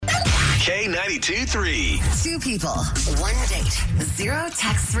K92-3. Two people, one date, zero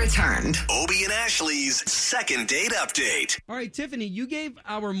texts returned. Obie and Ashley's second date update. All right, Tiffany, you gave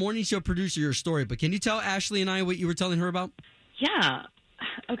our morning show producer your story, but can you tell Ashley and I what you were telling her about? Yeah.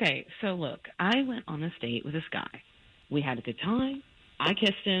 Okay, so look, I went on this date with this guy. We had a good time. I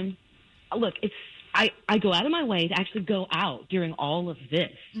kissed him. Look, I go out of my way to actually go out during all of this.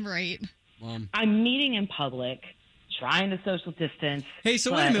 Right. I'm meeting in public, trying to social distance. Hey,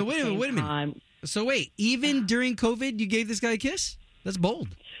 so wait a minute. So wait, even during COVID, you gave this guy a kiss? That's bold.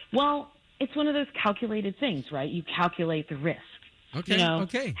 Well, it's one of those calculated things, right? You calculate the risk. Okay,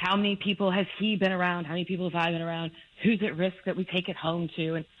 okay. How many people has he been around? How many people have I been around? Who's at risk that we take it home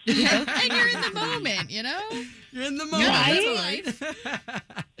to? And, and you're in the moment, you know? You're in the moment. Right? That's all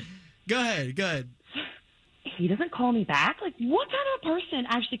right. Go ahead. He doesn't call me back? Like, what kind of person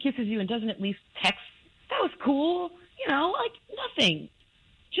actually kisses you and doesn't at least text? That was cool. You know, like nothing.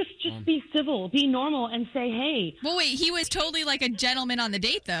 Just be civil, be normal, and say, hey. Well, wait, he was totally like a gentleman on the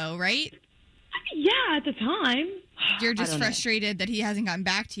date, though, right? Yeah, at the time. You're just frustrated that he hasn't gotten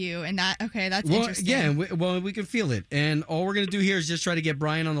back to you, and that's interesting. Yeah, we can feel it. And all we're going to do here is just try to get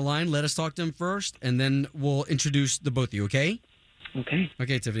Bryan on the line. Let us talk to him first, and then we'll introduce the both of you, okay? Okay.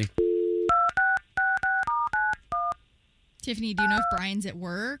 Okay, Tiffany. Tiffany, do you know if Bryan's at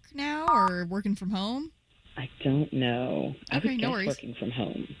work now or working from home? I don't know. Okay, no worries. Working from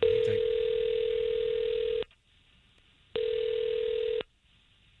home. Okay.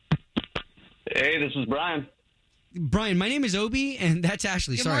 Hey, this is Bryan. Bryan, my name is Obie, and that's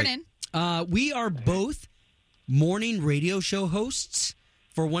Ashley. Good Sorry. morning. We are both morning radio show hosts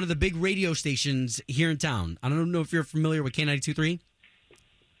for one of the big radio stations here in town. I don't know if you're familiar with K92.3.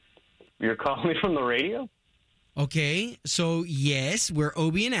 You're calling me from the radio? Okay, so yes, we're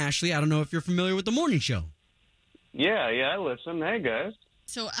Obie and Ashley. I don't know if you're familiar with the morning show. Yeah, I listen. Hey, guys.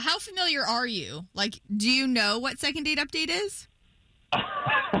 So how familiar are you? Like, do you know what second date update is?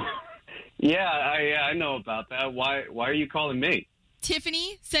 Yeah, I know about that. Why are you calling me?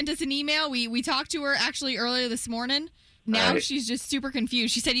 Tiffany sent us an email. We talked to her actually earlier this morning. Now she's just super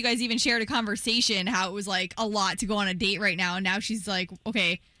confused. She said you guys even shared a conversation how it was like a lot to go on a date right now. And now she's like,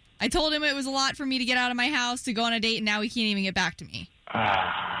 okay, I told him it was a lot for me to get out of my house to go on a date, and now he can't even get back to me.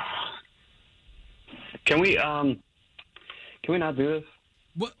 Can we not do this?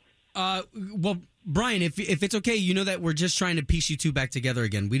 Well, Bryan, if it's okay, you know that we're just trying to piece you two back together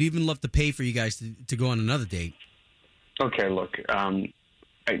again. We'd even love to pay for you guys to go on another date. Okay, look,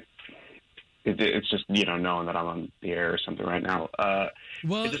 it's just, knowing that I'm on the air or something right now.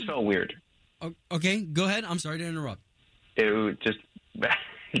 Well, it just felt weird. Okay, go ahead. I'm sorry to interrupt. It just...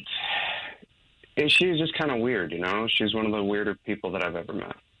 She was just kind of weird, She's one of the weirder people that I've ever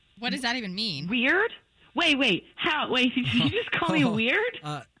met. What does that even mean? Weird? Wait. How? Wait, did you just call me weird?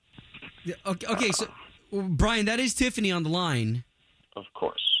 Okay, so, Bryan, that is Tiffany on the line. Of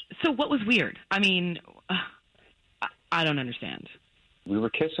course. So what was weird? I mean, I don't understand. We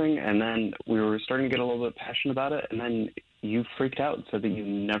were kissing, and then we were starting to get a little bit passionate about it, and then you freaked out and said that you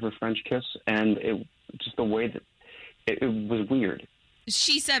never French kiss, and it just the way that it was weird.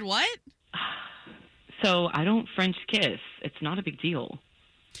 She said what? So I don't French kiss. It's not a big deal.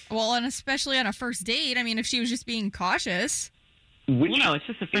 Well, and especially on a first date. I mean, if she was just being cautious. No, it's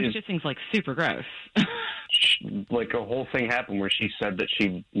just the French kissing's like super gross. Like a whole thing happened where she said that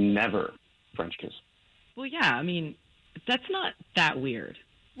she'd never French kiss. Well, yeah, I mean, that's not that weird.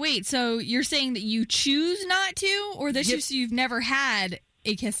 Wait, so you're saying that you choose not to, or that you've never had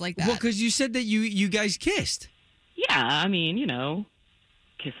a kiss like that? Well, because you said that you guys kissed. Yeah, I mean,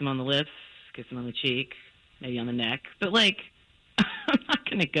 kiss him on the lips, kiss him on the cheek, maybe on the neck. But, like, I'm not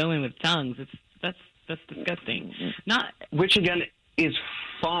going to go in with tongues. That's disgusting. Which, again, is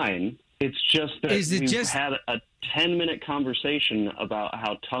fine. It's just that we've had a 10-minute conversation about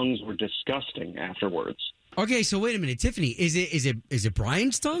how tongues were disgusting afterwards. Okay, so wait a minute, Tiffany. Is it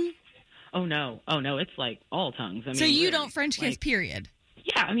Bryan's tongue? Oh no, it's like all tongues. I mean, so you don't French kiss, period?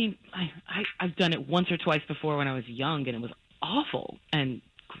 Yeah, I mean, I've done it once or twice before when I was young, and it was awful and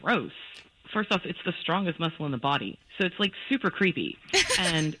gross. First off, it's the strongest muscle in the body, so it's like super creepy,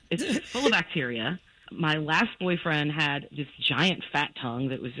 and it's full of bacteria. My last boyfriend had this giant fat tongue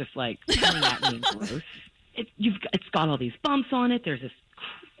that was just like coming at me and gross. It's got all these bumps on it. There's this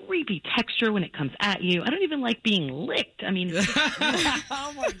creepy texture when it comes at you. I don't even like being licked. I mean,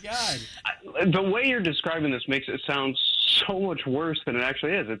 oh my God. The way you're describing this makes it sound so much worse than it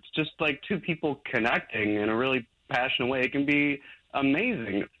actually is. It's just like two people connecting in a really passionate way. It can be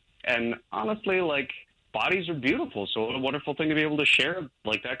amazing. And honestly, like, bodies are beautiful. So what a wonderful thing to be able to share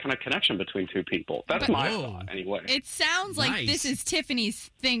like that kind of connection between two people. That's my thought anyway. It sounds like this is Tiffany's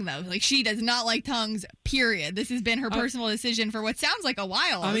thing, though. Like, she does not like tongues, period. This has been her personal decision for what sounds like a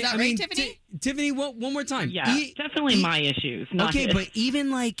while. Is that right, Tiffany? Tiffany, one more time. Yeah, definitely my issues. Not his. But even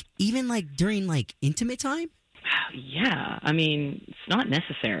during like intimate time? Yeah, I mean, it's not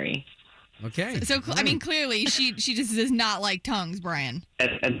necessary. Okay. So I mean, clearly, she just does not like tongues, Bryan.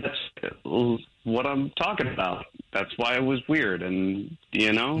 And that's what I'm talking about. That's why it was weird, and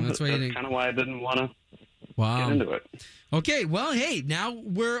that's kind of why I didn't want to get into it. Okay, well, hey, now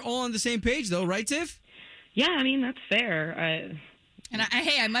we're all on the same page, though, right, Tiff? Yeah, I mean, that's fair.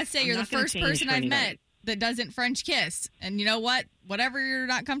 I must say, you're the first person I've met that doesn't French kiss. And you know what? Whatever you're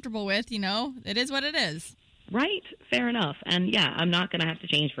not comfortable with, it is what it is. Right? Fair enough. And yeah, I'm not going to have to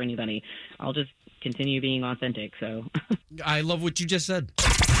change for anybody. I'll just continue being authentic, so. I love what you just said.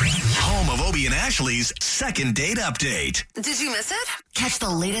 Home of Obie and Ashley's second date update. Did you miss it? Catch the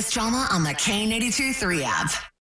latest drama on the K82-3 app.